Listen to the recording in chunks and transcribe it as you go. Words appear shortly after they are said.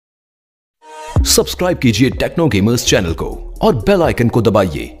Subscribe कीजिए techno gamers channel को और बेल आइकन को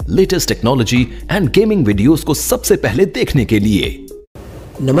दबाइए latest technology and gaming videos को सबसे पहले देखने के लिए।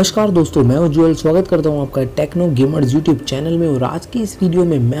 नमस्कार दोस्तों, मैं उज्ज्वल स्वागत करता हूं आपका टेक्नो गेमर्स यूट्यूब चैनल में। और आज की इस वीडियो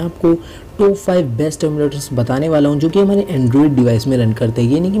में मैं आपको टॉप 5 बेस्ट एमुलेटर्स बताने वाला हूं जो कि हमारे एंड्रॉयड डिवाइस में रन करते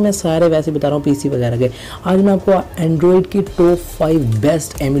हैं। ये नहीं कि मैं सारे वैसे बता रहा हूं पीसी वगैरह के। आज मैं आपको एंड्रॉयड के टॉप 5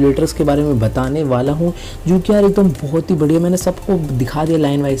 बेस्ट एमुलेटर्स के बारे में बताने वाला हूं जो कि यार एकदम बहुत ही बढ़िया। मैंने सबको दिखा दिया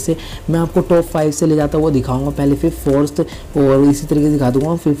लाइन वाइज से। मैं आपको टॉप 5 से ले जाता हुआ दिखाऊंगा, पहले फिर फोर्थ और इसी तरीके से दिखा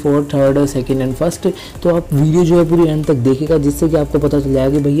दूंगा, फिर fourth, third, second and first. तो आप वीडियो जो है पूरी एंड तक देखिएगा जिससे कि आपको पता चल जाएगा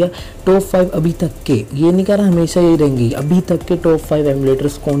कि भैया टॉप 5 अभी तक के, ये नहीं कह रहा हमेशा यही रहेंगी, अभी तक के टॉप 5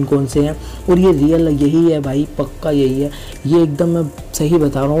 एमुलेटर्स कौन कौन से हैं। और ये रियल यही है भाई, पक्का यही है, ये एकदम मैं सही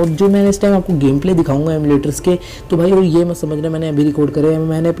बता रहा हूँ। और जो मैंने इस टाइम आपको गेम प्ले दिखाऊंगा एमुलेटर्स के, तो भाई और ये मत समझना मैंने अभी रिकॉर्ड करे हैं,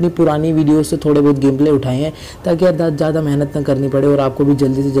 मैंने अपनी पुरानी वीडियो से थोड़े बहुत गेम प्ले उठाए हैं ताकि ज़्यादा मेहनत ना करनी पड़े और आपको भी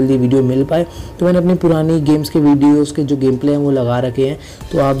जल्दी से जल्दी वीडियो मिल पाए। तो मैंने अपनी पुरानी गेम्स के वीडियोज़ के जो गेम प्ले हैं वो लगा रखे हैं,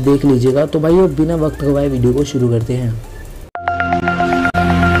 तो आप देख लीजिएगा। तो भाई और बिना वक्त गवाए वीडियो को शुरू करते हैं।